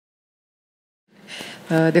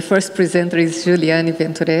The first presenter is Juliane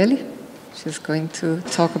Venturelli. She's going to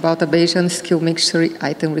talk about the Bayesian skill mixture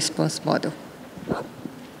item response model.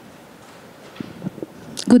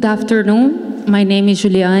 Good afternoon. My name is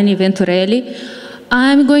Juliane Venturelli.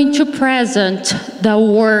 I'm going to present the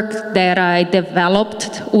work that I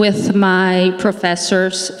developed with my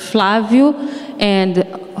professors Flávio and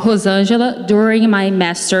Rosângela during my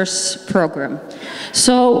master's program.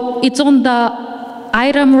 So it's on the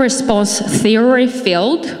item response theory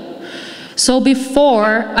field. So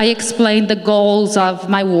before I explain the goals of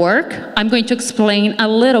my work, I'm going to explain a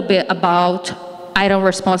little bit about item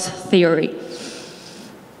response theory.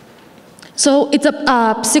 So it's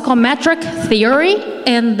a psychometric theory,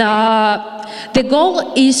 and the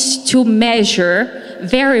goal is to measure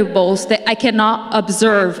variables that I cannot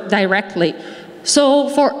observe directly. So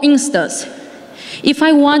for instance, if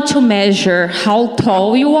I want to measure how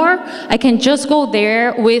tall you are, I can just go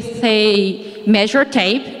there with a measure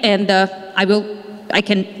tape and I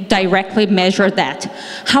can directly measure that.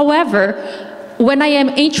 However, when I am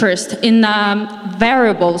interested in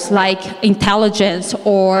variables like intelligence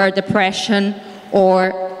or depression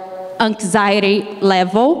or anxiety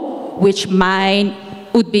level, which mine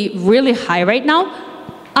would be really high right now,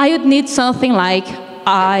 I would need something like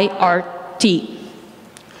IRT.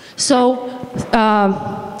 So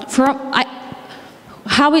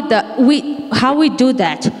how we do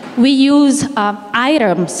that? We use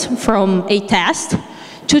items from a test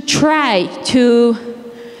to try to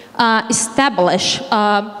establish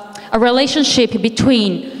a relationship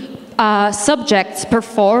between subjects'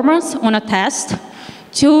 performance on a test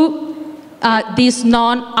to these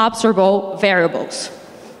non-observable variables.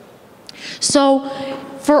 So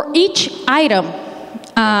for each item,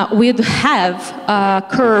 we'd have a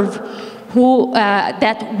curve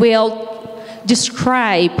that will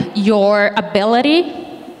describe your ability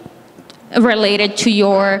related to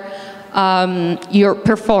your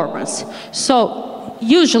performance. So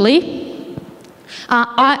usually,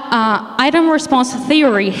 item response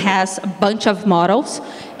theory has a bunch of models,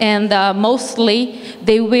 and mostly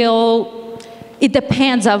it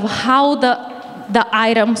depends on how the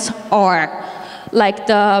items are. Like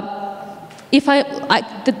the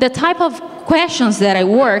type of questions that I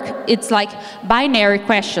work, it's like binary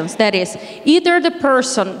questions. That is, either the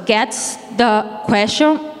person gets the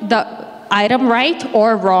question, the item right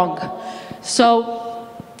or wrong. So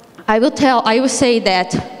I will say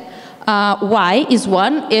that Y is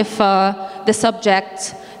 1 if the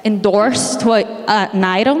subject endorsed to an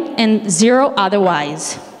item, and 0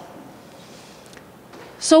 otherwise.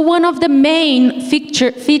 So one of the main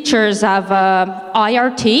features of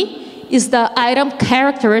IRT is the item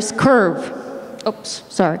characteristic curve. Oops,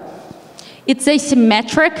 sorry. It's a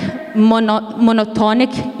symmetric,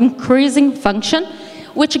 monotonic increasing function,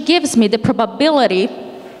 which gives me the probability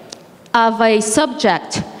of a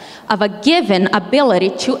subject of a given ability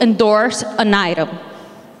to endorse an item.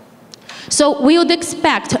 So we would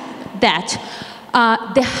expect that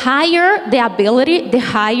the higher the ability, the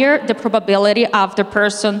higher the probability of the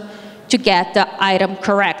person to get the item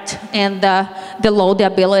correct, and the low the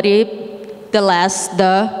ability, the less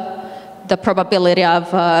the probability of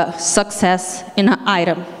success in an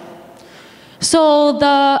item. So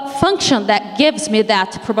the function that gives me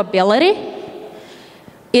that probability,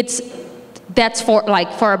 that's for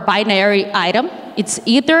a binary item. It's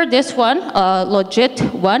either this one, a logit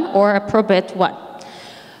one, or a probit one.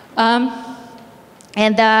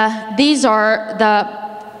 And these are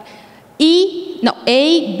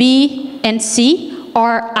A, B, and C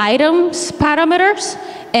are items parameters,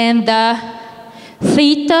 and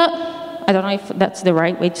theta, I don't know if that's the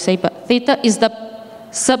right way to say, but theta is the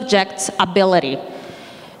subject's ability.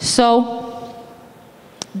 So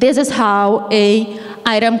this is how a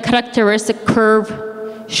item characteristic curve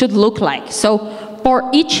should look like. So for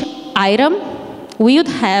each item, we would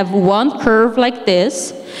have one curve like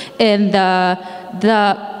this, and the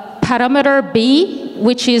parameter B,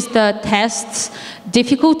 which is the test's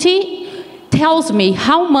difficulty, tells me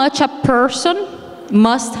how much a person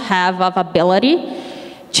must have of ability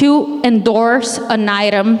to endorse an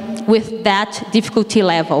item with that difficulty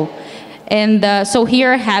level. And so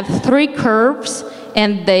here I have 3 curves,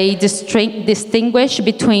 and they distinguish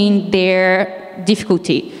between their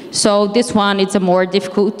difficulty. So this one is a more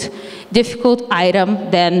difficult item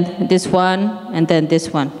than this one, and then this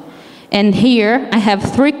one. And here I have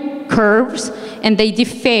 3 curves, and they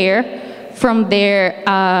differ from their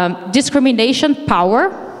discrimination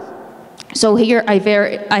power. So here I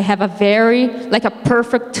have a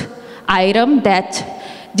perfect item that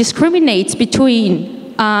discriminates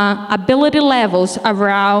between ability levels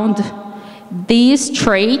around these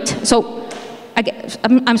traits. So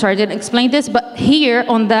I'm sorry, I didn't explain this, but here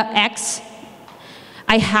on the X,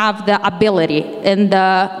 I have the ability and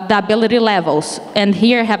the ability levels. And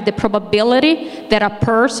here I have the probability that a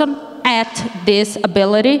person at this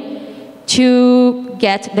ability to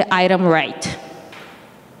get the item right.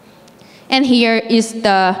 And here is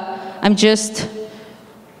I'm just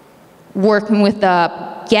working with the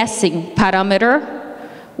guessing parameter,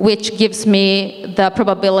 which gives me the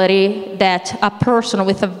probability that a person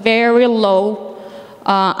with a very low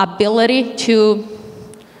ability to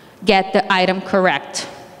get the item correct.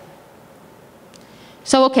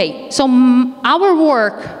 So, okay, so our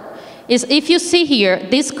work is, if you see here,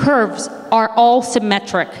 these curves are all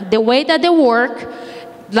symmetric. The way that they work,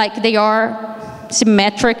 like they are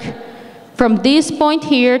symmetric from this point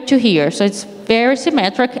here to here. So it's very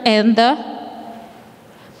symmetric, and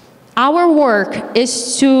our work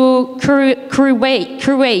is to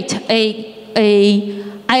create a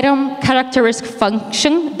item characteristic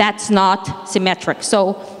function that's not symmetric.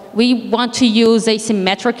 So we want to use a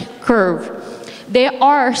symmetric curve. There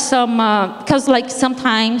are some, because like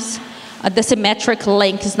sometimes the symmetric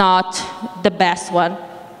link is not the best one,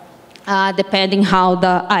 depending how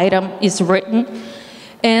the item is written.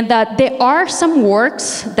 And there are some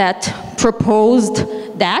works that proposed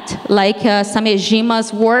that, like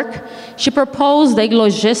Samejima's work. She proposed a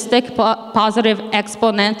logistic positive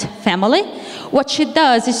exponent family. What she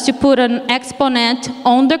does is to put an exponent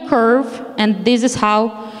on the curve, and this is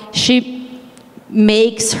how she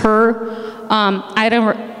makes her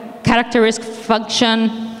item characteristic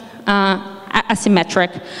function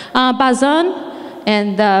asymmetric. Bazan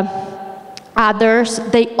and others,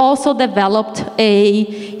 they also developed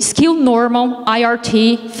a skew normal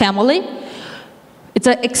IRT family. It's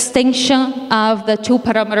an extension of the two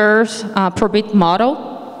parameters per bit model.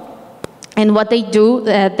 And what they do,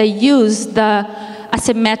 they use the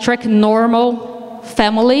asymmetric normal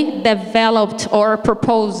family developed or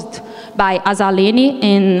proposed by Azzalini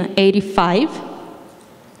in '85.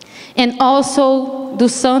 And also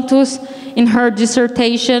Dos Santos, in her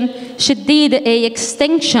dissertation, she did a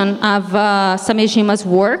extension of Samejima's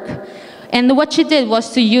work. And what she did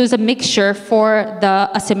was to use a mixture for the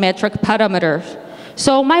asymmetric parameters.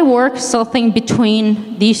 So my work is something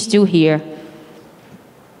between these two here.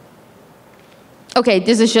 Okay,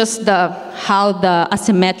 this is just how the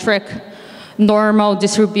asymmetric normal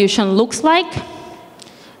distribution looks like.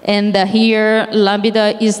 And here,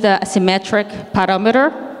 lambda is the asymmetric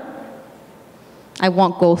parameter. I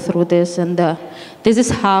won't go through this. And this is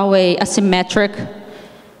how a asymmetric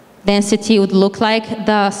density would look like.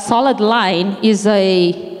 The solid line is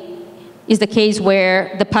the case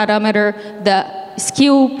where the parameter, the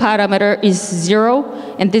skew parameter is 0,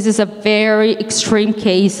 and this is a very extreme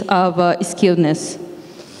case of skewedness.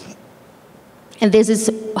 And this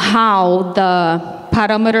is how the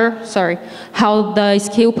how the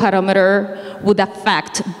skew parameter would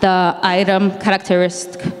affect the item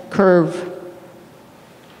characteristic curve.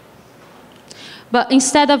 But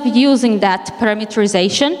instead of using that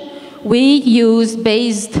parameterization, we use,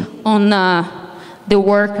 based on the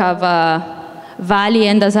work of Valli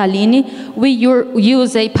and Azzalini, we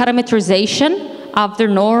use a parameterization of the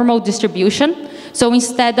normal distribution. So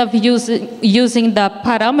instead of using the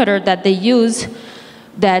parameter that they use,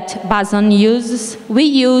 that Bazan uses, we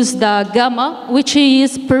use the gamma, which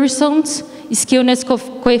is Pearson's skewness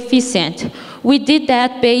coefficient. We did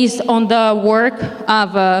that based on the work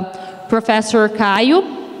of Professor Caio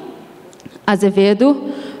Azevedo,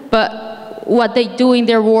 but what they do in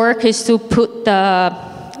their work is to put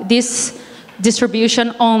this distribution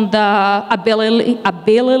on the ability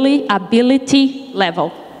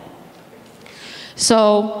level.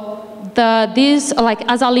 So like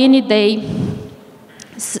Azzalini,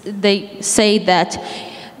 they say that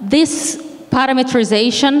this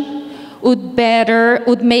parameterization would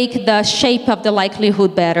make the shape of the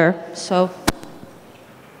likelihood better. So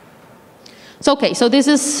okay, so this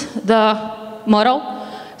is the model.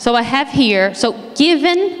 So I have here, so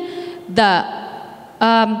given the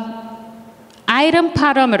item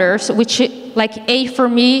parameters, which like A for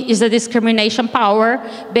me is the discrimination power,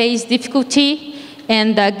 B is difficulty,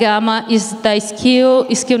 and the gamma is the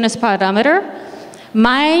skewness parameter,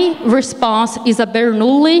 my response is a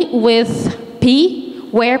Bernoulli with P,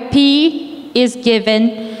 where P is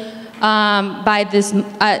given by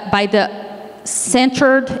the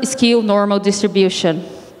centered skew normal distribution.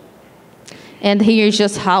 And here's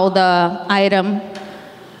just how the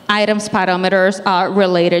items parameters are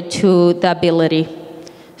related to the ability.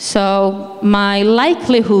 So my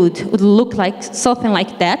likelihood would look like something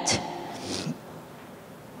like that.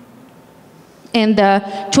 And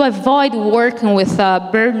to avoid working with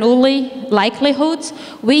Bernoulli likelihoods,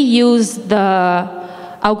 we use the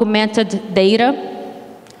augmented data.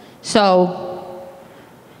 So,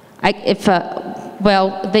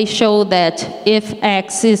 well, they show that if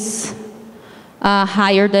x is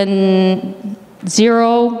higher than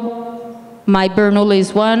 0, my Bernoulli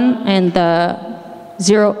is 1, and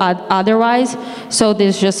 0 otherwise. So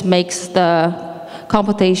this just makes the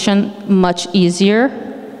computation much easier.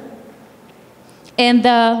 And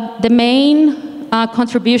the main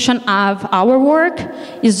contribution of our work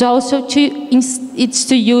is also to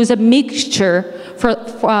use a mixture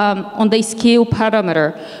on the skill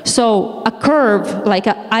parameter. So a curve, like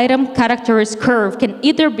an item characteristic curve, can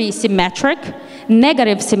either be symmetric,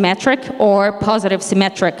 negative symmetric, or positive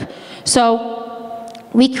symmetric. So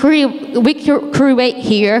we create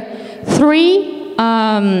here 3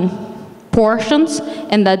 portions,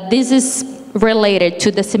 and that this is related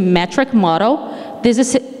to the symmetric model. This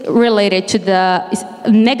is related to the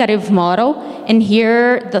negative model, and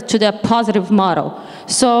here to the positive model.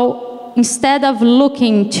 So instead of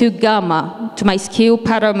looking to gamma, to my skill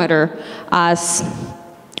parameter as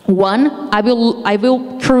 1, I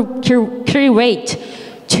will create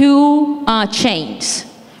 2 chains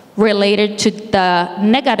related to the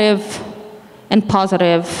negative and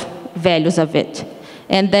positive values of it.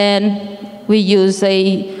 And then we use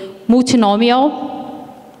a multinomial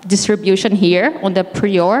distribution here on the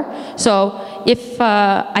prior. So if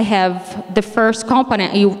I have the first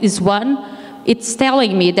component is 1, it's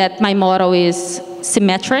telling me that my model is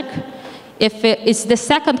symmetric. If it's the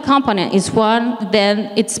second component is 1,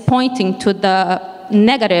 then it's pointing to the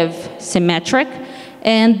negative symmetric.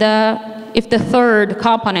 And if the third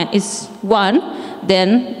component is 1,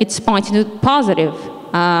 then it's pointing to positive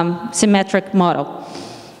symmetric model.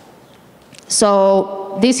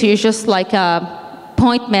 So this is just like a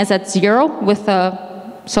point mass at 0 with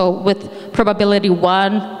with probability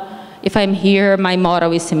 1. If I'm here, my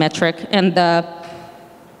model is symmetric, and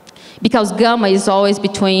because gamma is always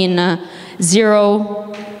between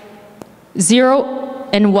 0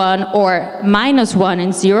 and 1, or minus 1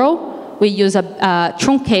 and 0, we use a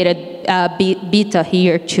truncated beta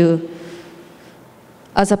here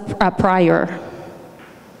as a prior.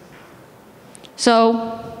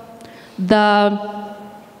 So the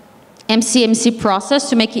MCMC process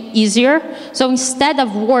to make it easier. So instead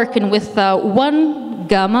of working with 1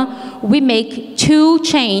 gamma, we make 2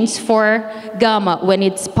 chains for gamma when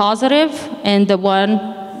it's positive, and the one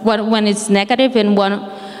when it's negative, and one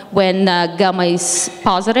when gamma is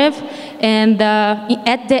positive. And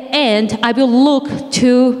at the end, I will look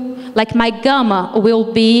to, like, my gamma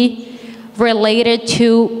will be related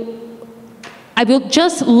to, I will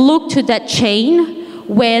just look to that chain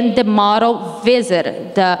when the model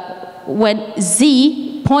visited, when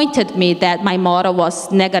Z pointed me that my model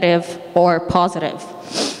was negative or positive.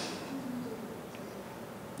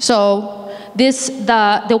 So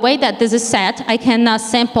the way that this is set, I can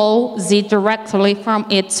sample Z directly from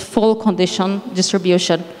its full condition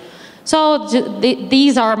distribution. So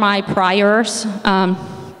these are my priors.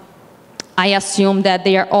 I assume that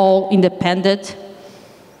they are all independent.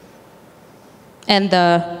 And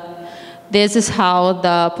this is how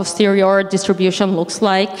the posterior distribution looks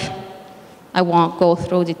like. I won't go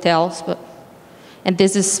through details, but, and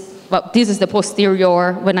this is the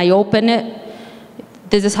posterior when I open it.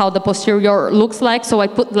 This is how the posterior looks like. So I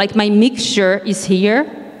put, like, my mixture is here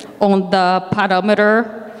on the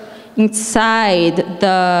parameter inside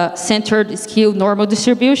the centered skew normal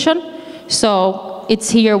distribution. So it's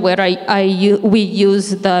here where we use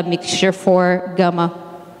the mixture for gamma.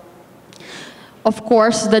 Of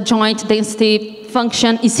course, the joint density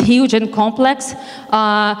function is huge and complex.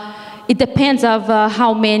 It depends of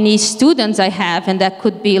how many students I have, and that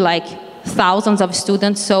could be like thousands of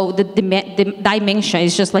students, so the dimension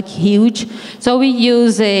is just like huge. So we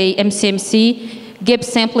use a MCMC, Gibbs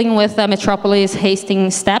sampling with Metropolis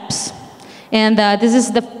Hastings steps. And this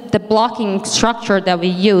is the blocking structure that we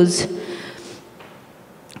use.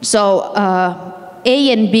 So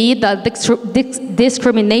A and B, the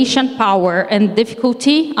discrimination power and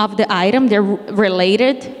difficulty of the item, they're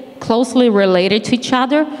related, closely related to each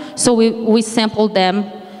other. So we sample them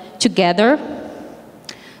together.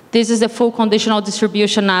 This is the full conditional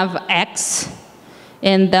distribution of X.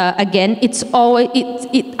 And again, it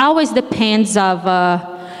always depends of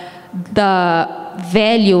the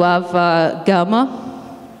value of gamma.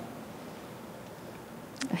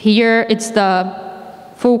 Here it's the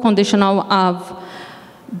full conditional of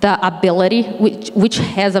the ability, which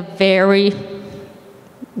has a very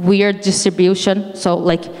weird distribution. So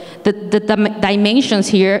like the dimensions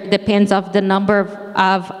here depends of the number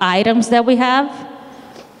of items that we have.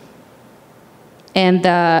 And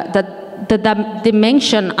the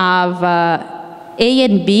dimension of A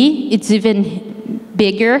and B, it's even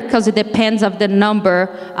bigger because it depends of the number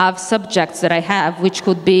of subjects that I have, which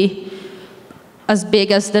could be as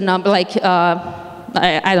big as the number, like,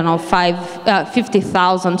 I don't know,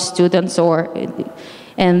 50,000 students,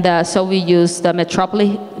 and so we use the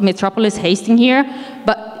Metropolis Hastings here,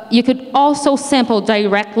 but you could also sample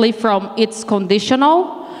directly from its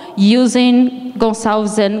conditional using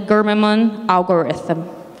Gonçalves and Gurman algorithm.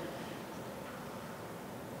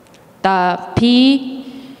 The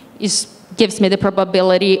P gives me the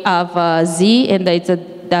probability of Z, and it's the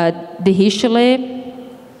Dirichlet.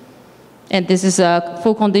 And this is a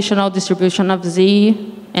full conditional distribution of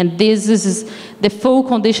Z. And this is the full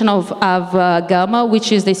condition of gamma,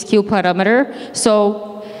 which is the skew parameter.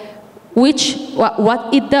 So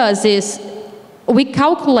what it does is we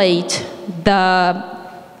calculate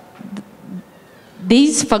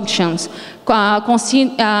these functions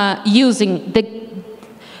using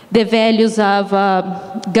the values of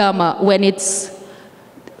gamma when it's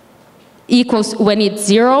equals, when it's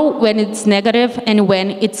 0, when it's negative, and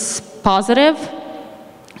when it's positive.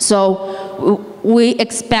 So we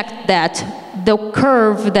expect that the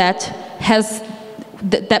curve that has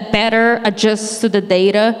that better adjusts to the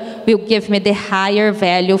data will give me the higher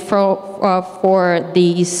value for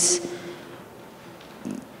this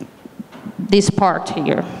part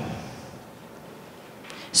here.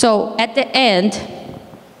 So at the end,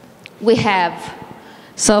 we have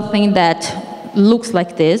something that looks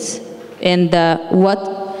like this, and what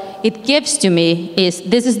it gives to me is,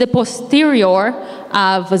 this is the posterior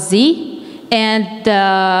of Z and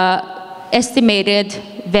the estimated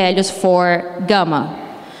values for gamma.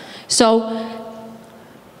 So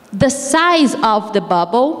the size of the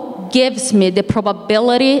bubble gives me the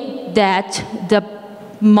probability that the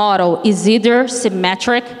model is either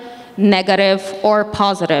symmetric, negative, or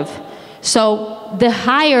positive. So the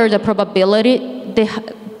higher the probability,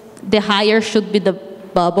 the higher should be the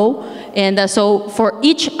bubble. And so for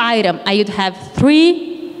each item, I would have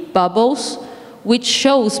 3 bubbles, which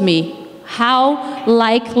shows me how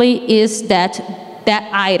likely is that that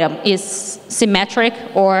item is symmetric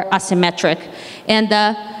or asymmetric. And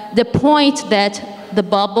the point that the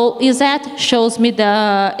bubble is at shows me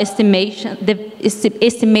the estimation, the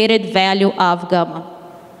estimated value of gamma.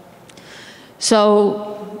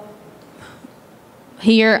 So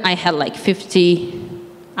here I had like 50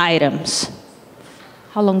 items.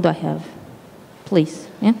 How long do I have? Please,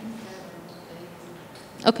 yeah?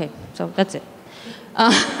 Okay, so that's it.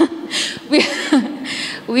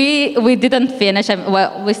 We didn't finish.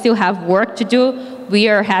 Well, we still have work to do. We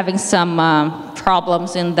are having some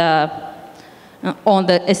problems in on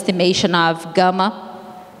the estimation of gamma,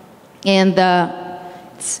 and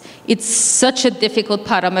it's such a difficult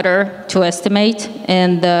parameter to estimate,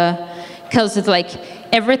 and because it's like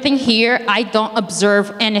everything here, I don't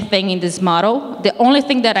observe anything in this model. The only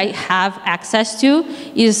thing that I have access to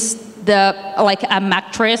is like a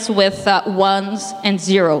matrix with ones and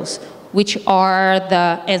zeros, which are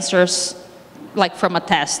the answers like from a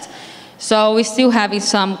test. So we're still having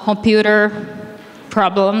some computer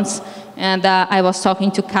problems, and I was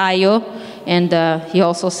talking to Caio, and he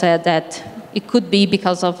also said that it could be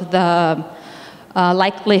because of the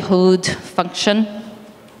likelihood function.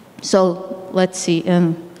 So let's see,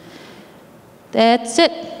 that's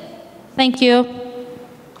it. Thank you.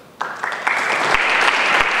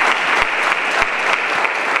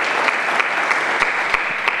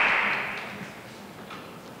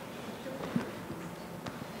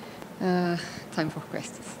 Time for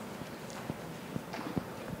questions.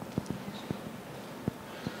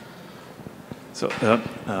 So,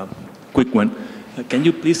 quick one. Can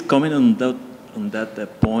you please comment on that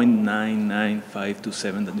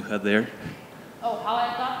 0.99527 that you had there? Oh, how I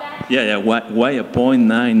got that? Yeah. Why a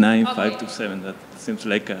 0.99527? That seems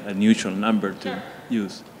like an unusual number to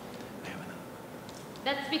use.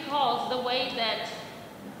 That's because the way that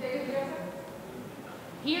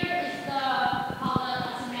here is the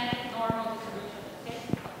asymmetric normal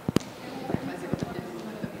distribution.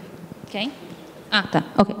 Okay.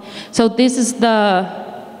 Okay. So this is the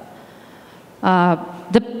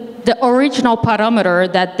original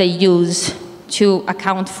parameter that they use to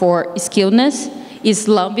account for skewness is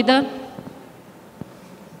lambda.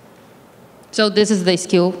 So this is the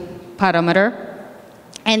skew parameter.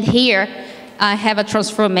 And here I have a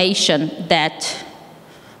transformation that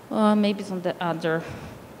maybe it's on the other.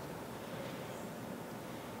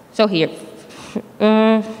 So here.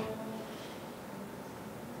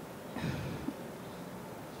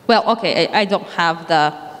 well, okay, I don't have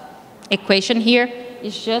the equation here.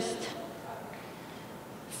 It's just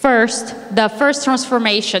the first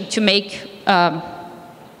transformation to make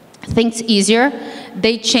things easier.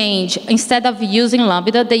 They change, instead of using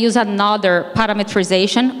lambda, they use another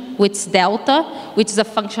parameterization, which is delta, which is a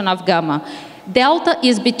function of gamma. Delta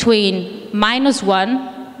is between -1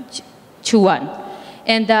 to 1.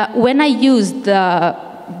 And when I use the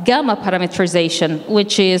gamma parameterization,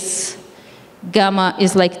 which is gamma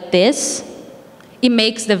is like this, it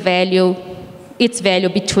makes the value, its value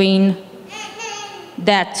between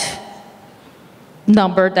that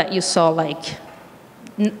number that you saw, like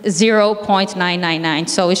 0.999.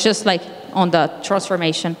 So it's just like on the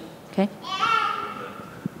transformation, okay?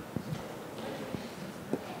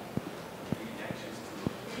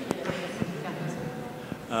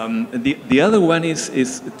 The other one is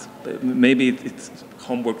maybe it's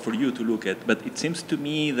homework for you to look at, but it seems to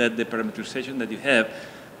me that the parameterization that you have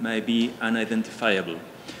might be unidentifiable.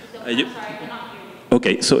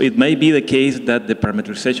 Okay, so it may be the case that the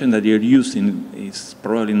parameterization that you're using is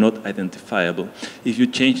probably not identifiable. If you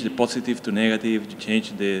change the positive to negative, you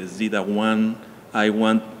change the zeta 1,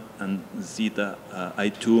 I1, and zeta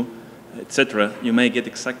I2, etc., you may get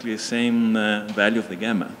exactly the same value of the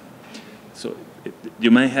gamma. So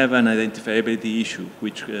you might have an identifiability issue,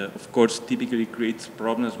 which of course typically creates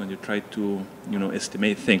problems when you try to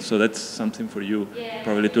estimate things. So that's something for you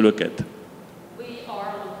probably to look at. We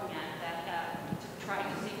are looking at that to try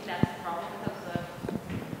to see if that's a problem.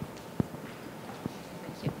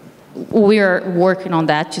 Because, we are working on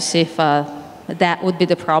that to see if that would be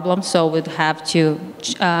the problem. So we'd have to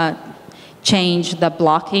change the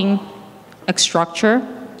blocking structure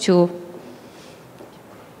to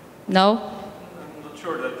no.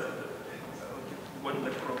 Sure that when the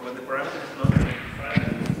parameter is not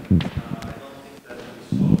defined, I don't think that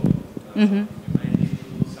will solve. You might need to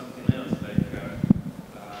do something else, like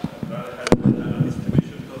rather have a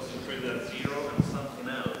distribution concentrated at 0 and something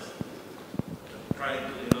else. Trying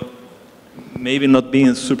to, maybe not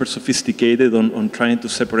being super sophisticated on trying to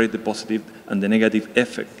separate the positive and the negative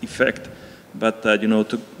effect, but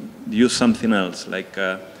to use something else, like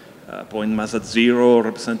point mass at 0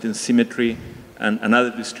 representing symmetry, and another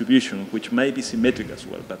distribution, which may be symmetric as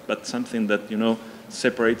well, but something that,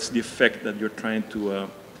 separates the effect that you're trying to,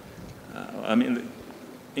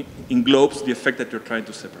 englobes the effect that you're trying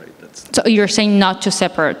to separate. So you're saying not to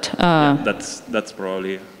separate? Yeah, that's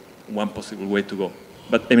probably one possible way to go.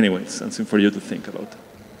 But anyway, it's something for you to think about.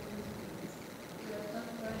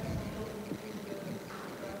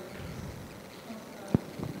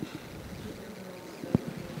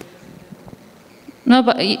 No,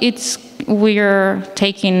 but we're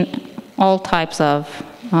taking all types of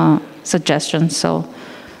suggestions, so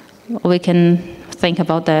we can think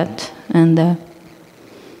about that. And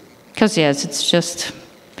because yes, it's just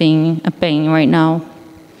being a pain right now.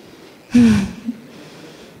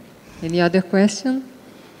 Any other question?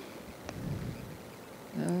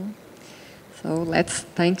 No. So let's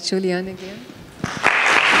thank Juliane again.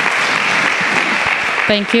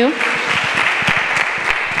 Thank you.